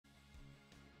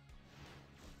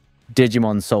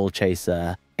Digimon Soul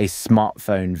Chaser, a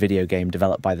smartphone video game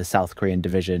developed by the South Korean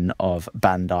division of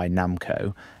Bandai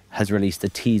Namco, has released a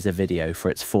teaser video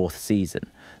for its 4th season.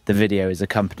 The video is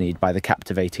accompanied by the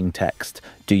captivating text,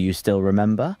 "Do you still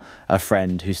remember? A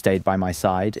friend who stayed by my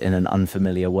side in an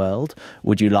unfamiliar world.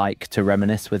 Would you like to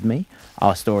reminisce with me?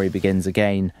 Our story begins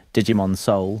again. Digimon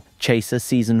Soul Chaser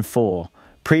Season 4.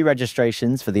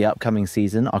 Pre-registrations for the upcoming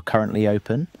season are currently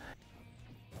open."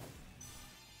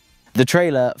 The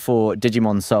trailer for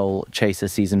Digimon Soul Chaser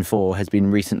Season 4 has been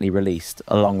recently released,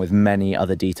 along with many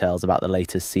other details about the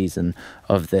latest season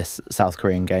of this South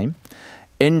Korean game.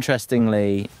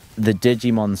 Interestingly, the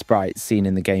Digimon sprites seen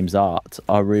in the game's art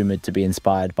are rumoured to be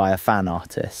inspired by a fan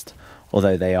artist,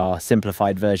 although they are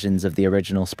simplified versions of the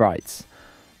original sprites.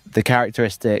 The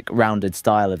characteristic rounded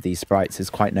style of these sprites is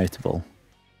quite notable.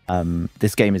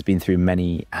 This game has been through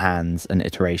many hands and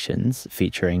iterations,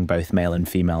 featuring both male and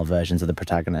female versions of the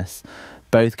protagonists.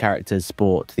 Both characters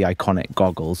sport the iconic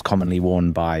goggles commonly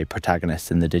worn by protagonists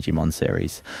in the Digimon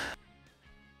series.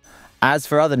 As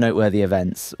for other noteworthy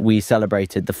events, we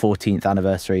celebrated the 14th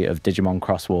anniversary of Digimon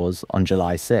Cross Wars on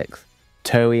July 6th.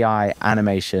 Toei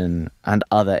Animation and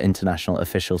other international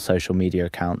official social media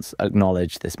accounts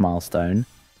acknowledged this milestone,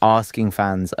 asking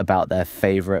fans about their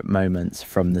favourite moments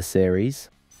from the series.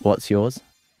 What's yours?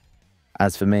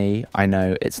 As for me, I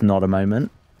know it's not a moment,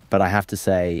 but I have to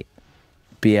say,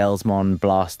 Beelzemon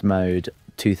Blast Mode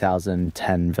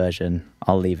 2010 version,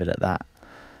 I'll leave it at that.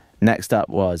 Next up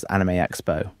was Anime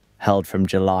Expo, held from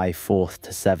July 4th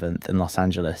to 7th in Los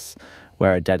Angeles,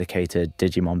 where a dedicated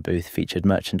Digimon booth featured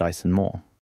merchandise and more.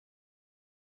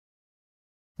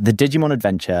 The Digimon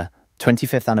Adventure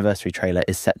 25th anniversary trailer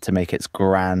is set to make its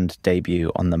grand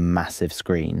debut on the massive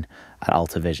screen at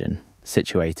Altavision,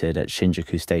 situated at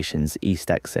Shinjuku Station's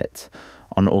east exit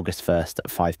on August 1st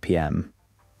at 5 p.m.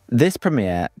 This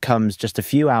premiere comes just a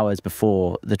few hours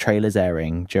before the trailer's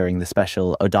airing during the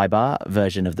special Odaiba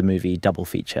version of the movie double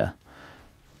feature.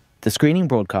 The screening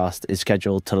broadcast is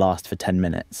scheduled to last for 10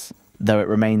 minutes, though it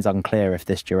remains unclear if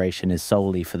this duration is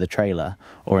solely for the trailer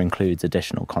or includes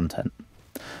additional content.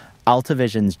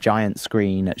 Altavision's giant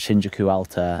screen at Shinjuku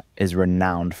Alta is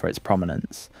renowned for its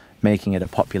prominence, making it a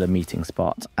popular meeting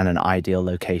spot and an ideal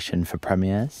location for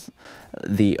premieres.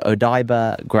 The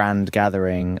Odaiba Grand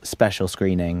Gathering special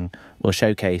screening will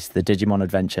showcase the Digimon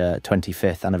Adventure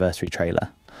 25th anniversary trailer,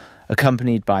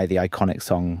 accompanied by the iconic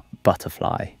song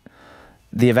Butterfly.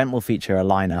 The event will feature a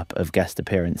lineup of guest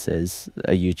appearances,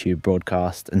 a YouTube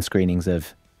broadcast, and screenings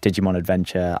of Digimon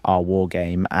Adventure Our War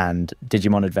Game and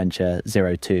Digimon Adventure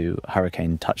 02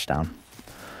 Hurricane Touchdown.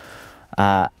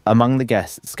 Among the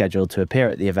guests scheduled to appear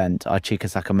at the event are Chika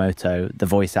Sakamoto, the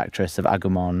voice actress of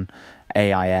Agumon,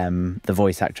 AIM, the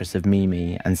voice actress of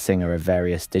Mimi and singer of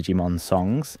various Digimon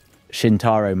songs,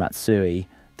 Shintaro Matsui,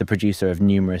 the producer of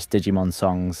numerous Digimon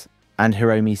songs, and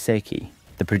Hiromi Seiki,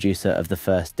 the producer of the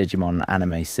first Digimon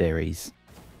anime series.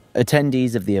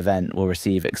 Attendees of the event will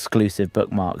receive exclusive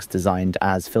bookmarks designed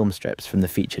as film strips from the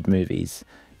featured movies,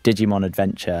 Digimon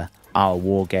Adventure, Our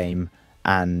War Game,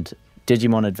 and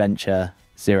Digimon Adventure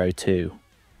 02,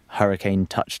 Hurricane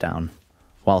Touchdown,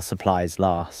 while supplies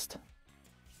last.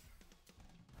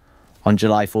 On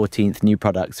July 14th, new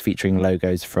products featuring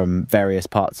logos from various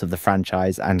parts of the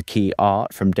franchise and key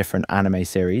art from different anime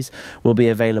series will be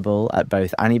available at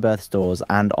both Anibirth stores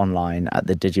and online at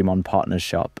the Digimon Partners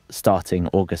shop starting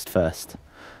August 1st.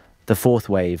 The 4th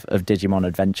wave of Digimon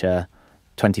Adventure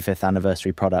 25th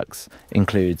anniversary products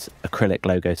includes acrylic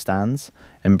logo stands,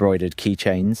 embroidered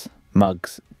keychains,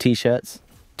 mugs, t-shirts,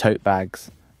 tote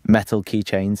bags, metal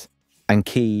keychains, and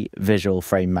key visual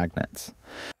frame magnets.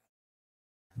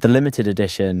 The limited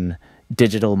edition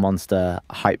Digital Monster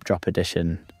Hype Drop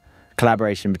Edition,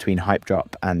 collaboration between Hype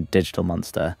Drop and Digital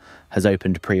Monster, has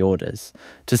opened pre-orders.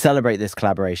 To celebrate this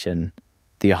collaboration,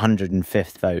 the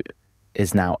 105th vote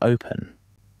is now open.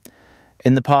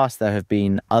 In the past, there have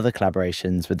been other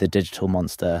collaborations with the Digital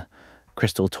Monster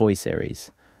Crystal Toy series,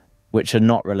 which are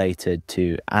not related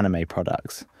to anime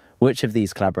products. Which of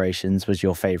these collaborations was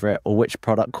your favourite, or which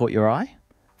product caught your eye?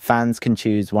 Fans can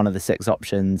choose one of the 6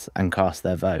 options and cast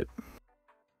their vote.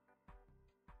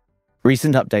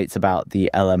 Recent updates about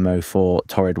the LMO4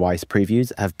 Torrid Weiss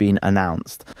previews have been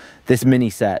announced. This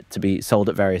mini set, to be sold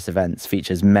at various events,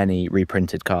 features many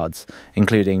reprinted cards,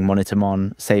 including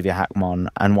Monitormon, Saviour Hackmon,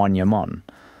 and Wanyamon,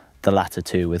 the latter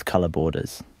 2 with colour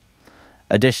borders.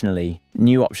 Additionally,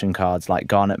 new option cards like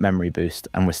Garnet Memory Boost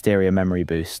and Wisteria Memory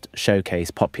Boost showcase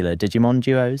popular Digimon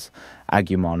duos,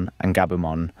 Agumon and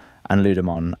Gabumon, and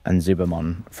Ludamon and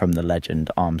Zubamon from the Legend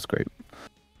Arms group.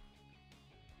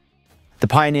 The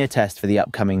pioneer test for the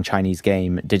upcoming Chinese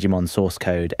game Digimon source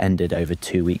code ended over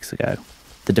 2 weeks ago.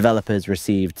 The developers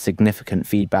received significant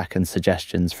feedback and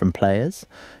suggestions from players.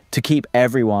 To keep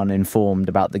everyone informed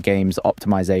about the game's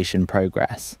optimization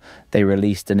progress, they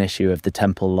released an issue of the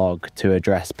Temple log to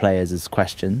address players'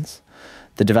 questions.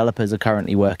 The developers are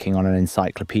currently working on an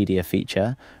encyclopedia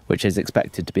feature, which is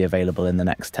expected to be available in the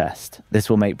next test. This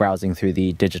will make browsing through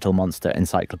the Digital Monster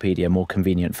Encyclopedia more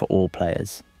convenient for all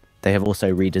players. They have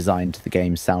also redesigned the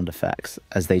game's sound effects,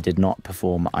 as they did not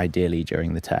perform ideally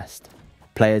during the test.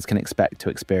 Players can expect to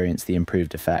experience the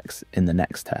improved effects in the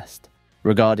next test.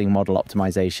 Regarding model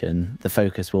optimization, the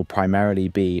focus will primarily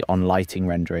be on lighting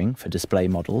rendering for display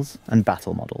models and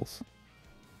battle models.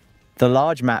 The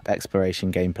large map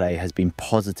exploration gameplay has been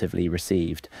positively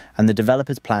received, and the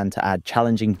developers plan to add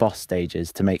challenging boss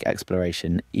stages to make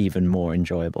exploration even more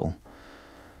enjoyable.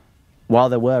 While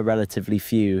there were relatively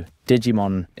few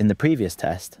Digimon in the previous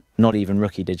test, not even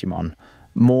rookie Digimon,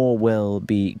 more will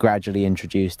be gradually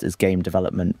introduced as game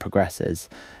development progresses.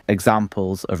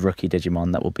 Examples of rookie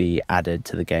Digimon that will be added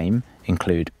to the game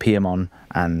include Piamon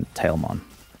and Tailmon.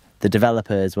 The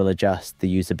developers will adjust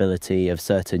the usability of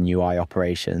certain UI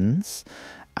operations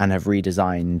and have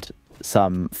redesigned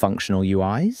some functional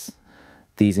UIs.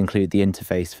 These include the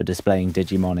interface for displaying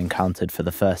Digimon encountered for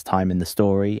the first time in the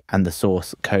story and the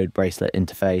source code bracelet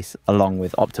interface, along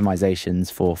with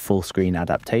optimizations for full-screen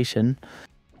adaptation.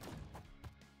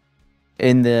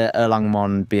 In the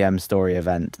Erlangmon BM story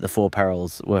event, the 4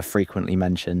 Perils were frequently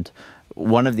mentioned.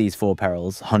 One of these 4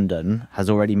 Perils, Hundun, has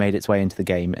already made its way into the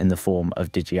game in the form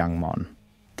of Dijiangmon.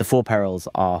 The 4 Perils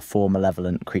are 4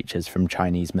 malevolent creatures from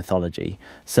Chinese mythology,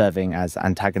 serving as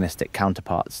antagonistic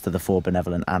counterparts to the 4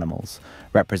 benevolent animals,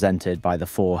 represented by the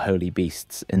 4 holy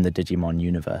beasts in the Digimon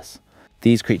universe.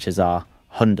 These creatures are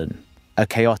Hundun, a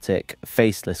chaotic,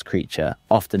 faceless creature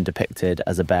often depicted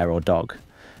as a bear or dog.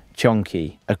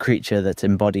 Chonki, a creature that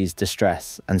embodies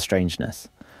distress and strangeness.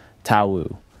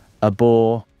 Taowu, a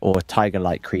boar or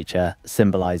tiger-like creature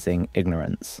symbolizing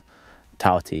ignorance.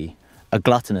 Taoti, a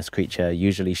gluttonous creature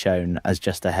usually shown as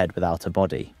just a head without a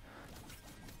body.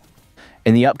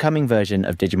 In the upcoming version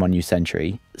of Digimon New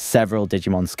Century, several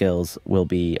Digimon skills will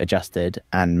be adjusted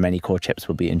and many core chips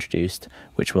will be introduced,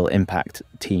 which will impact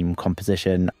team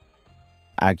composition.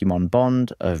 Agumon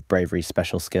Bond of Bravery's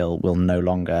special skill will no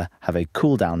longer have a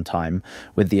cooldown time,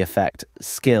 with the effect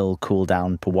skill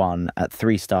cooldown per 1 at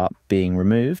 3-star being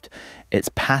removed. Its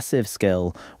passive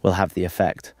skill will have the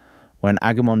effect when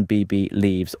Agumon BB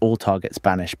leaves, all targets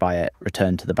banished by it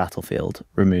return to the battlefield,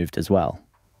 removed as well.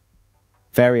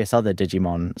 Various other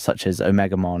Digimon, such as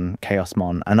Omegamon,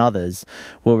 Chaosmon, and others,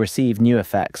 will receive new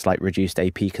effects like reduced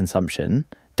AP consumption,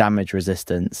 damage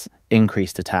resistance,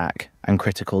 increased attack, and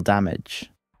critical damage.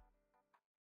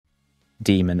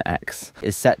 Demon X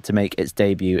is set to make its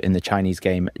debut in the Chinese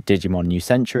game Digimon New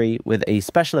Century, with a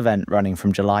special event running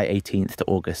from July 18th to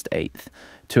August 8th.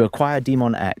 To acquire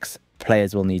Demon X,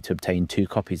 players will need to obtain 2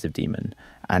 copies of Demon,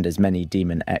 and as many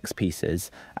Demon X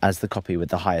pieces as the copy with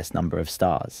the highest number of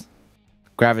stars.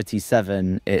 Gravity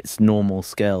 7, its normal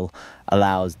skill,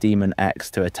 allows Demon X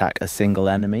to attack a single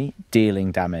enemy,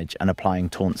 dealing damage and applying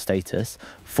taunt status,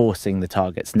 forcing the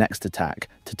target's next attack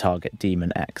to target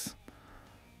Demon X.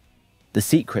 The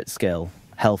secret skill,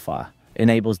 Hellfire,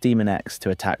 enables Demon X to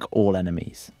attack all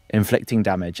enemies, inflicting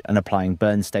damage and applying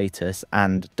burn status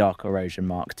and Dark Erosion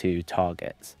Mark II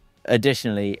targets.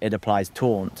 Additionally, it applies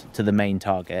taunt to the main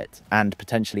target and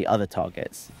potentially other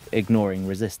targets, ignoring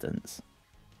resistance.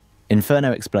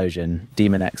 Inferno Explosion,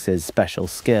 Demon X's special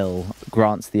skill,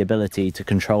 grants the ability to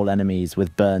control enemies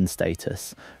with burn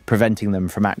status, preventing them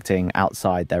from acting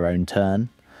outside their own turn.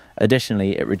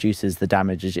 Additionally, it reduces the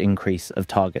damage increase of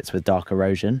targets with Dark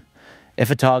Erosion.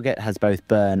 If a target has both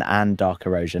burn and Dark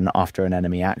Erosion after an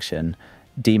enemy action,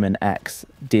 Demon X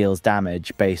deals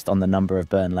damage based on the number of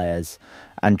burn layers,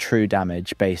 and true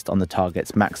damage based on the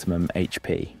target's maximum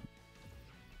HP.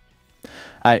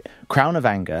 Crown of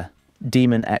Anger,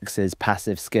 Demon X's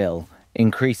passive skill,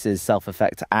 increases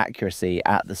self-effect accuracy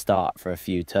at the start for a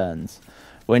few turns.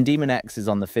 When Demon X is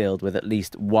on the field with at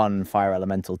least 1 Fire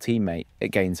Elemental teammate, it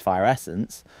gains Fire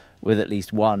Essence. With at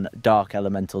least 1 Dark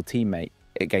Elemental teammate,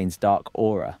 it gains Dark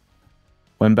Aura.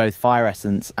 When both Fire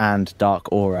Essence and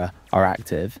Dark Aura are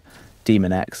active,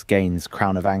 Demon X gains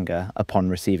Crown of Anger upon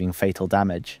receiving fatal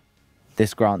damage.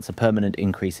 This grants a permanent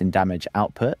increase in damage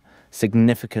output,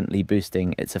 significantly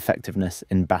boosting its effectiveness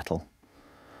in battle.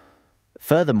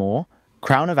 Furthermore,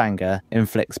 Crown of Anger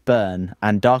inflicts burn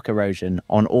and Dark Erosion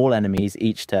on all enemies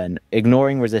each turn,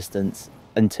 ignoring resistance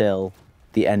until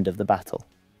the end of the battle.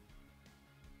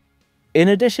 In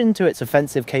addition to its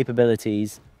offensive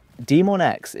capabilities, Demon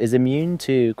X is immune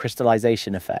to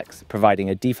crystallization effects, providing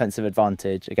a defensive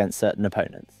advantage against certain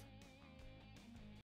opponents.